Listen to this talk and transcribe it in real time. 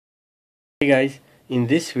Hey guys, in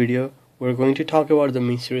this video we're going to talk about the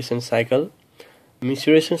menstruation cycle.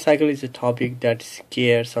 Menstruation cycle is a topic that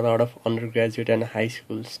scares a lot of undergraduate and high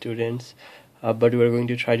school students, but we're going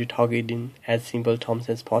to try to talk it in as simple terms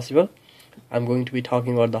as possible. I'm going to be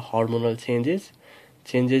talking about the hormonal changes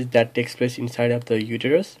that takes place inside of the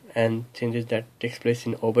uterus and changes that takes place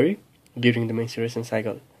in ovary during the menstruation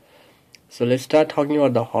cycle. So let's start talking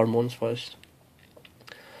about the hormones first.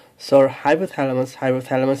 So our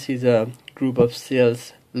hypothalamus is a group of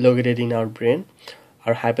cells located in our brain.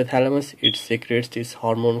 Our hypothalamus, it secretes this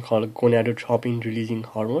hormone called gonadotropin releasing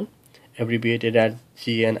hormone, abbreviated as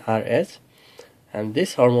GnRH, and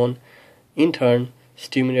this hormone in turn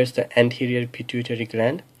stimulates the anterior pituitary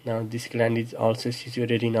gland. Now this gland is also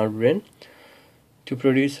situated in our brain to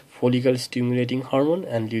produce follicle stimulating hormone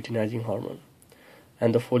and luteinizing hormone.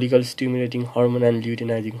 And the follicle stimulating hormone and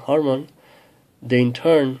luteinizing hormone, they in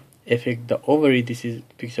turn affect the ovary. This is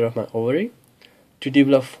a picture of my ovary, to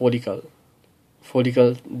develop follicle.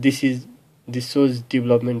 This shows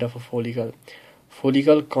development of a follicle.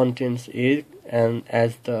 Follicle contains egg, and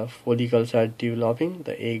as the follicles are developing,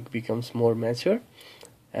 the egg becomes more mature,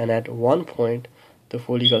 and at one point the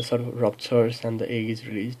follicle sort of ruptures and the egg is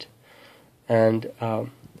released. And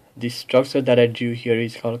this structure that I drew here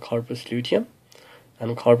is called corpus luteum,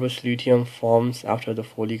 and corpus luteum forms after the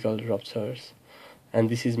follicle ruptures, and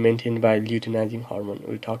this is maintained by luteinizing hormone.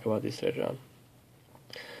 We'll talk about this later on.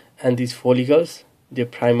 And these follicles, they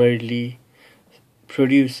primarily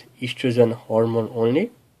produce estrogen hormone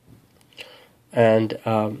only, and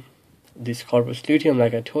this corpus luteum,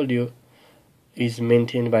 like I told you, is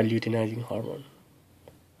maintained by luteinizing hormone.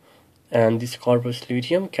 And this corpus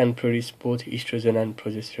luteum can produce both estrogen and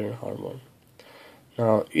progesterone hormone.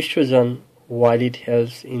 Now estrogen, while it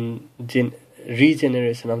helps in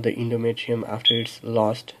regeneration of the endometrium after it's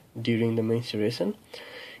lost during the menstruation,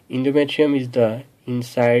 endometrium is the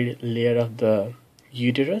inside layer of the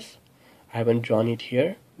uterus. I haven't drawn it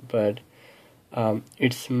here, but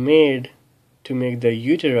it's made to make the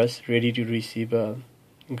uterus ready to receive a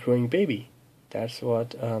growing baby. That's what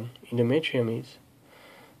endometrium is,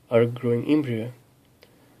 or growing embryo.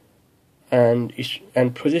 And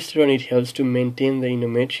progesterone, it helps to maintain the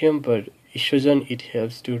endometrium, but estrogen, it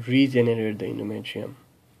helps to regenerate the endometrium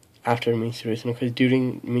after menstruation, because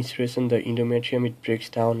during menstruation the endometrium, it breaks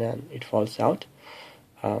down and it falls out.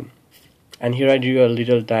 And here I drew a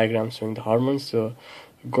little diagram showing the hormones. So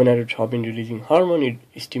gonadotropin releasing hormone,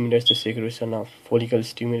 it stimulates the secretion of follicle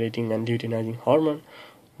stimulating and luteinizing hormone,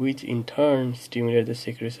 which in turn stimulates the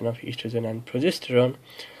secretion of estrogen and progesterone.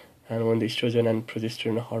 And when the estrogen and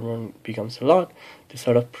progesterone hormone becomes a lot, they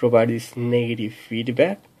sort of provide this negative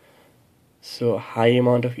feedback. So high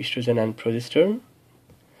amount of estrogen and progesterone,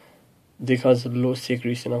 they cause low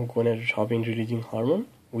secretion of gonadotropin releasing hormone,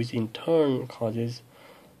 which in turn causes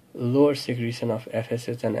lower secretion of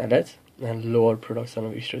FSH and LH and lower production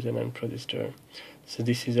of estrogen and progesterone. So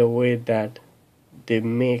this is a way that they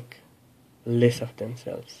make less of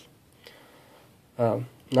themselves. Now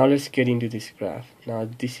let's get into this graph. Now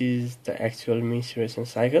this is the actual menstruation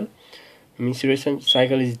cycle. Menstruation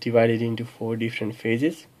cycle is divided into 4 different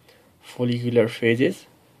phases. Follicular phases,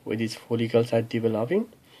 where these follicles are developing.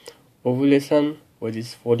 Ovulation, where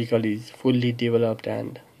this follicle is fully developed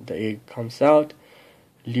and the egg comes out.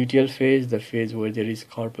 Luteal phase, the phase where there is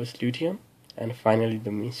corpus luteum. And finally the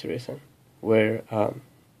menstruation, where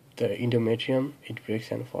the endometrium, it breaks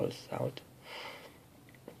and falls out.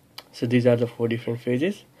 So these are the 4 different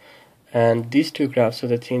phases, and these 2 graphs show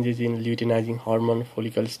the changes in luteinizing hormone,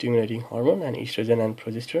 follicle stimulating hormone, and estrogen and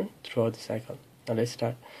progesterone throughout the cycle. Now let's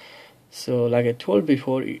start. So like I told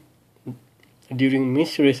before, during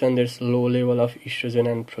menstruation there's low level of estrogen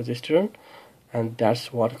and progesterone, and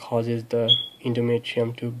that's what causes the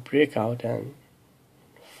endometrium to break out and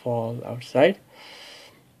fall outside.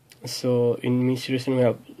 So in menstruation we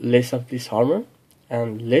have less of this hormone,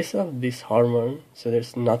 so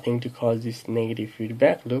there's nothing to cause this negative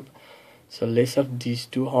feedback loop. So less of these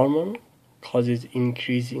 2 hormones causes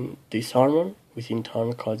increase in this hormone, which in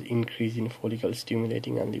turn causes increase in follicle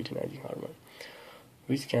stimulating and luteinizing hormone,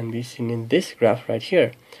 which can be seen in this graph right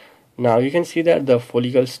here. Now you can see that the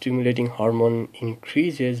follicle stimulating hormone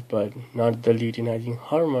increases, but not the luteinizing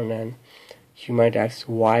hormone, and you might ask,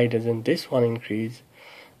 why doesn't this one increase?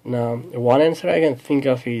 Now one answer I can think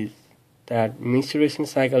of is that menstruation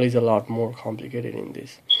cycle is a lot more complicated in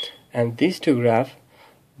this, and these 2 graphs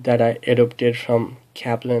that I adopted from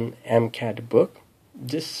Kaplan MCAT book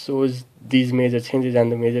just shows these major changes,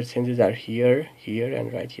 and the major changes are here, here,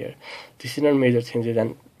 and right here. This is not major changes,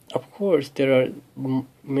 and of course there are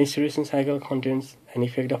menstruation cycle contains an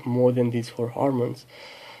effect of more than these 4 hormones.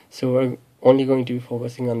 So only going to be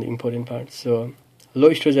focusing on the important parts. So low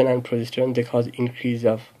estrogen and progesterone, they cause increase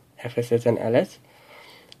of FSH and LH,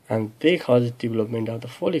 and they cause development of the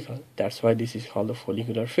follicle. That's why this is called the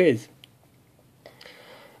follicular phase.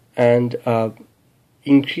 And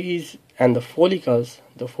increase and the follicles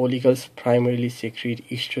primarily secrete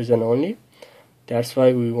estrogen only. That's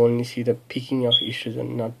why we only see the peaking of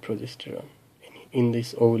estrogen, not progesterone, in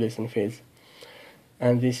this ovulation phase.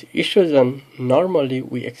 And this estrogen, normally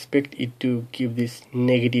we expect it to give this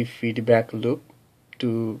negative feedback loop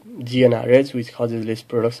to GnRH, which causes less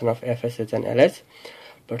production of FSH and LH.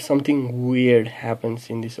 But something weird happens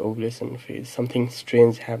in this ovulation phase. Something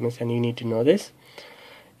strange happens, and you need to know this.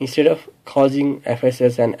 Instead of causing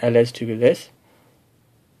FSH and LH to be less,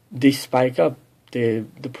 they spike up. The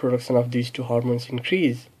production of these two hormones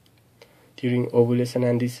increase during ovulation,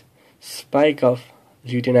 and this spike of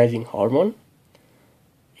luteinizing hormone,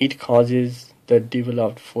 it causes the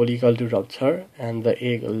developed follicle to rupture, and the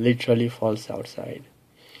egg literally falls outside.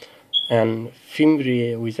 And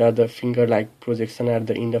fimbriae, which are the finger-like projection at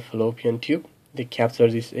the end of fallopian tube, they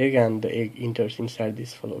capture this egg, and the egg enters inside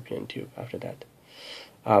this fallopian tube after that.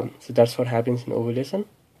 So that's what happens in ovulation.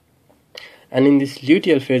 And in this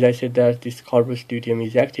luteal phase, I said that this corpus luteum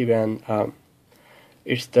is active, and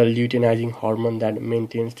it's the luteinizing hormone that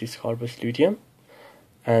maintains this corpus luteum.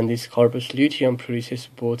 And this corpus luteum produces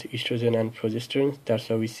both estrogen and progesterone. That's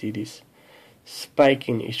how we see this spike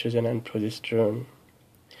in estrogen and progesterone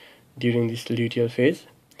during this luteal phase.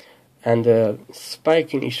 And the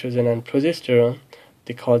spike in estrogen and progesterone,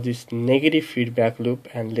 they cause this negative feedback loop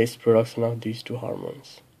and less production of these two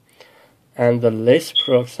hormones. And the less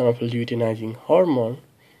production of luteinizing hormone,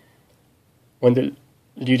 when the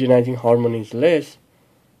luteinizing hormone is less,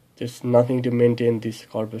 there's nothing to maintain this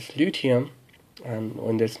corpus luteum. And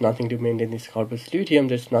when there's nothing to maintain this corpus luteum,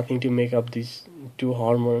 there's nothing to make up these two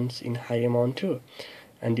hormones in high amount too.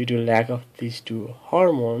 And due to lack of these two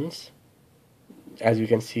hormones, as you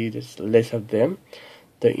can see, there's less of them,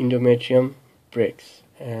 the endometrium breaks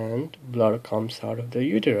and blood comes out of the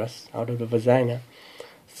uterus, out of the vagina.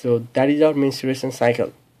 So that is our menstruation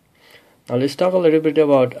cycle. Now let's talk a little bit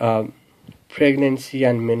about pregnancy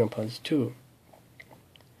and menopause too.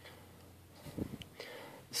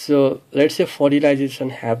 So let's say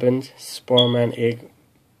fertilization happens, sperm and egg,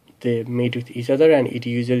 they mate with each other, and it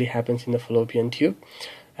usually happens in the fallopian tube.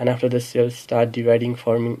 And after the cells start dividing,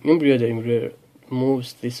 forming embryo, the embryo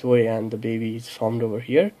moves this way and the baby is formed over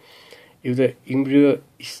here. If the embryo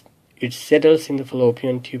it settles in the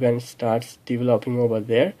fallopian tube and starts developing over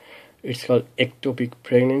there, it's called ectopic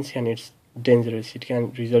pregnancy, and it's dangerous. It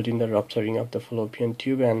can result in the rupturing of the fallopian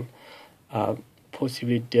tube and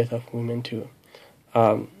possibly death of women too.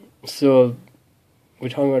 So we're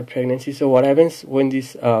talking about pregnancy. So what happens when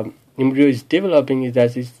this embryo is developing is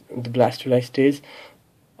that it's the blastuli stage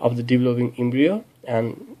of the developing embryo,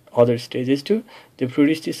 and other stages too. They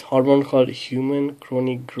produce this hormone called human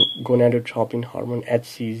chronic gonadotropin hormone,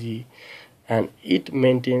 HCG, and it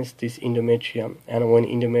maintains this endometrium. And when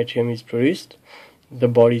endometrium is produced, the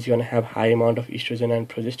body is going to have high amount of estrogen and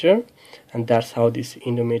progesterone, and that's how this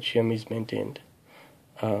endometrium is maintained.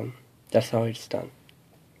 That's how it's done.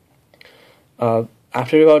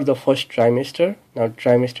 After about the first trimester, now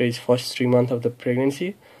trimester is first 3 months of the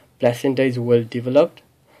pregnancy, placenta is well developed.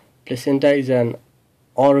 Placenta is an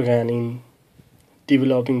organ in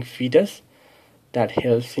developing fetus that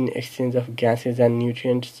helps in exchange of gases and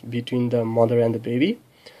nutrients between the mother and the baby.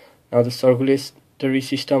 Now the circulatory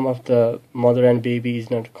system of the mother and baby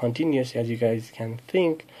is not continuous, as you guys can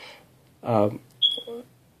think.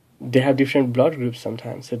 They have different blood groups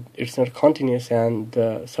sometimes, so it's not continuous, and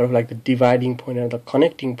the sort of like the dividing point and the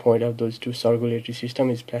connecting point of those two circulatory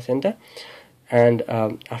system is placenta. And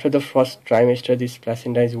after the first trimester, this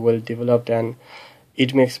placenta is well developed and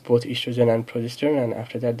it makes both estrogen and progesterone, and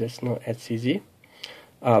after that there's no HCG.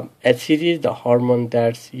 HCG is the hormone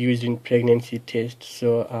that's used in pregnancy tests.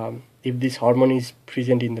 So if this hormone is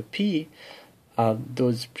present in the pee,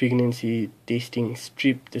 those pregnancy testing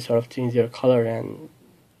strip, they sort of change their color and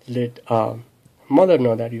let mother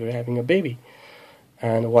know that you're having a baby.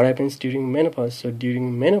 And what happens during menopause? So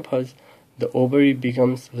during menopause, the ovary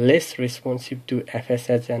becomes less responsive to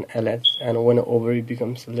FSH and LH, and when the ovary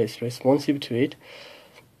becomes less responsive to it,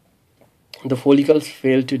 the follicles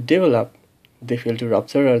fail to develop. They fail to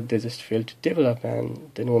rupture, or they just fail to develop, and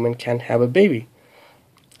then woman can't have a baby.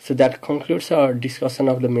 So that concludes our discussion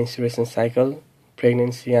of the menstruation cycle,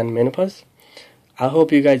 pregnancy and menopause. I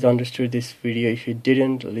hope you guys understood this video. If you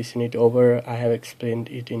didn't, listen it over. I have explained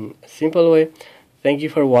it in a simple way. Thank you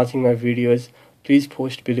for watching my videos. Please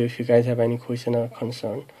post below if you guys have any question or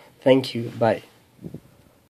concern. Thank you. Bye.